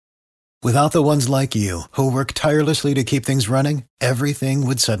Without the ones like you, who work tirelessly to keep things running, everything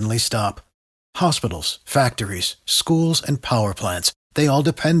would suddenly stop. Hospitals, factories, schools, and power plants, they all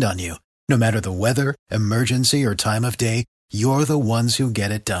depend on you. No matter the weather, emergency, or time of day, you're the ones who get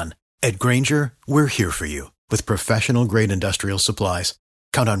it done. At Grainger, we're here for you with professional-grade industrial supplies.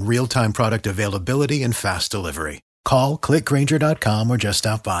 Count on real-time product availability and fast delivery. Call, click Grainger.com, or just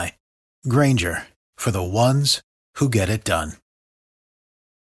stop by. Grainger, for the ones who get it done.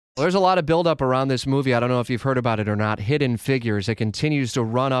 There's a lot of buildup around this movie. I don't know if you've heard about it or not. Hidden Figures. It continues to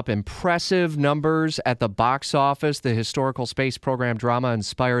run up impressive numbers at the box office. The historical space program drama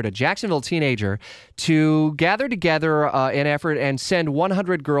inspired a Jacksonville teenager to gather together an effort and send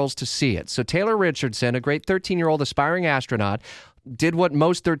 100 girls to see it. So Taylor Richardson, a great 13-year-old aspiring astronaut, did what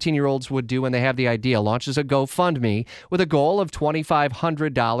most 13-year-olds would do when they have the idea, launches a GoFundMe with a goal of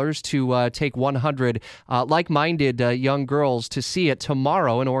 $2,500 to take 100 like-minded young girls to see it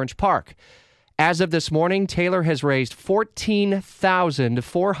tomorrow in Orange Park. As of this morning, Taylor has raised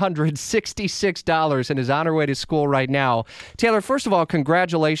 $14,466 and is on her way to school right now. Taylor, first of all,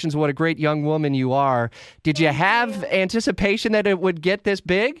 congratulations. What a great young woman you are. Did you have anticipation that it would get this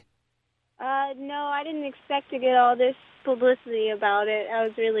big? No, I didn't expect to get all this publicity about it. I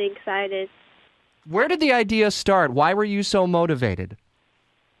was really excited. Where did the idea start? Why were you so motivated?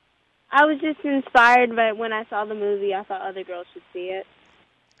 I was just inspired by when I saw the movie. I thought other girls should see it.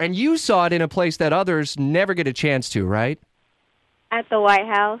 And you saw it in a place that others never get a chance to, right? At the White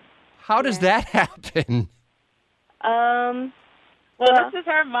House. How does that happen? Well, this is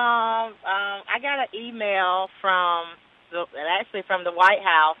her mom. I got an email from the White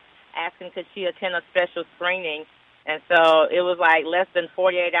House asking could she attend a special screening. And so it was like less than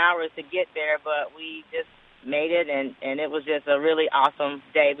 48 hours to get there, but we just made it, and it was just a really awesome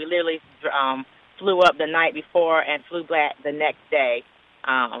day. We literally flew up the night before and flew back the next day,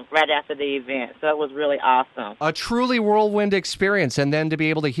 right after the event. So it was really awesome. A truly whirlwind experience, and then to be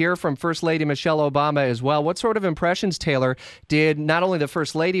able to hear from First Lady Michelle Obama as well. What sort of impressions, Taylor, did not only the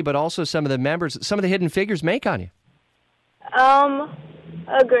First Lady, but also some of the members, some of the Hidden Figures make on you?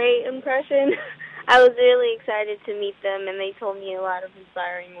 A great impression. I was really excited to meet them, and they told me a lot of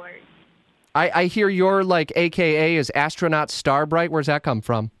inspiring words. I hear your, AKA is Astronaut Starbright. Where's that come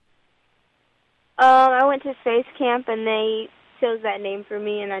from? I went to space camp, and they chose that name for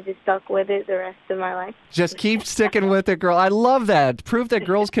me, and I just stuck with it the rest of my life. Just keep sticking with it, girl. I love that. Prove that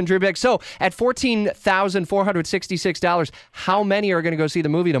girls can dream big. So, at $14,466, how many are going to go see the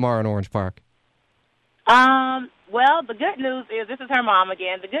movie tomorrow in Orange Park? Well, the good news is, this is her mom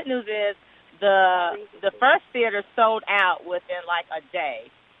again, the good news is the first theater sold out within a day.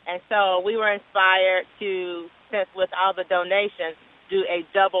 And so we were inspired to, since with all the donations, do a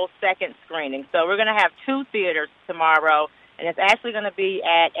double second screening. So we're going to have two theaters tomorrow, and it's actually going to be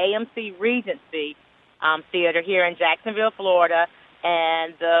at AMC Regency Theater here in Jacksonville, Florida.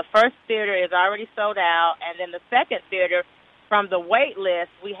 And the first theater is already sold out, and then the second theater, from the wait list,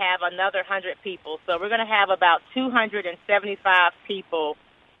 we have another 100 people. So we're going to have about 275 people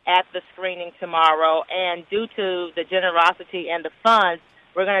at the screening tomorrow. And due to the generosity and the funds,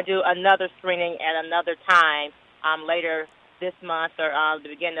 we're going to do another screening at another time later this month or the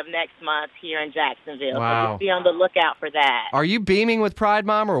beginning of next month here in Jacksonville. Wow. So just be on the lookout for that. Are you beaming with pride,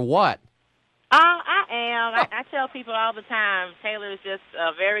 Mom, or what? I am. I tell people all the time, Taylor is just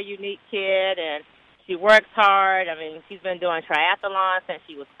a very unique kid, and she works hard. I mean, she's been doing triathlon since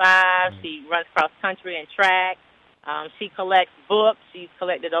she was 5. She runs cross-country and track. She collects books. She's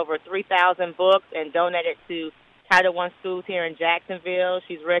collected over 3,000 books and donated to Title I schools here in Jacksonville.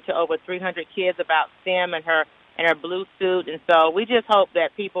 She's read to over 300 kids about STEM and her blue suit. And so we just hope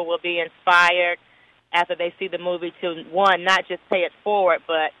that people will be inspired after they see the movie to, one, not just pay it forward,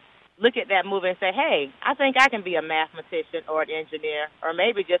 but look at that movie and say, hey, I think I can be a mathematician or an engineer or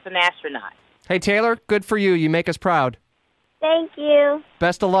maybe just an astronaut. Hey, Taylor, good for you. You make us proud. Thank you.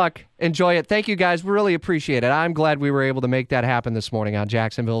 Best of luck. Enjoy it. Thank you, guys. We really appreciate it. I'm glad we were able to make that happen this morning on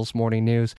Jacksonville's Morning News.